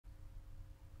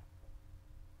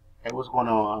Hey, what's going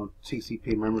on,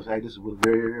 TCP members? Hey, this is Willie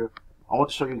Berry here. I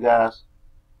want to show you guys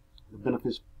the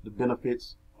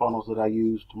benefits funnels that I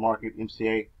use to market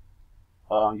MCA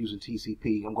using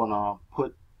TCP. I'm going to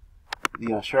put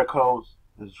the share codes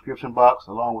in the description box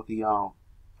along with the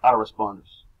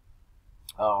autoresponders.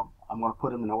 I'm going to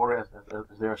put them in order as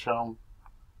they're shown.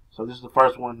 So this is the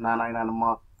first one, $9.99 a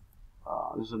month.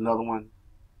 This is another one.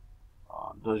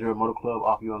 Does your motor club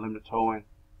offer you unlimited towing?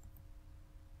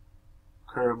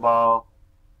 Curveball,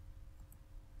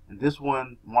 and this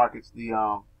one markets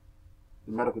the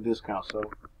medical discount. So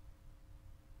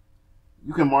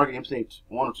you can market MCA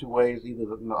one or two ways, either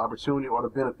the opportunity or the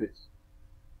benefits.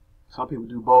 Some people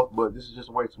do both, but this is just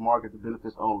a way to market the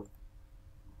benefits only.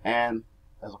 And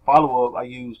as a follow-up, I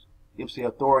use MCA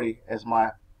Authority as my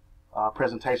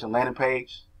presentation landing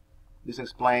page. This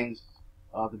explains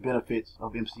the benefits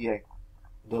of MCA.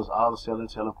 It does all the selling and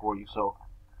telling for you. So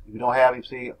if you don't have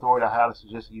MCA Authority, I highly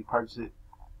suggest that you purchase it.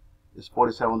 It's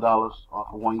 $47 for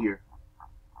 1 year.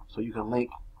 So you can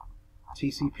link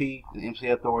TCP and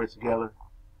MCA Authority together,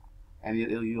 and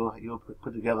you'll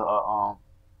put together a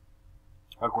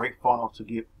great funnel to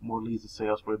get more leads and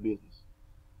sales for your business.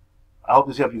 I hope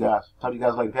this helped you guys. Talk to you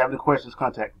guys later. If you have any questions,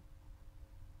 contact me.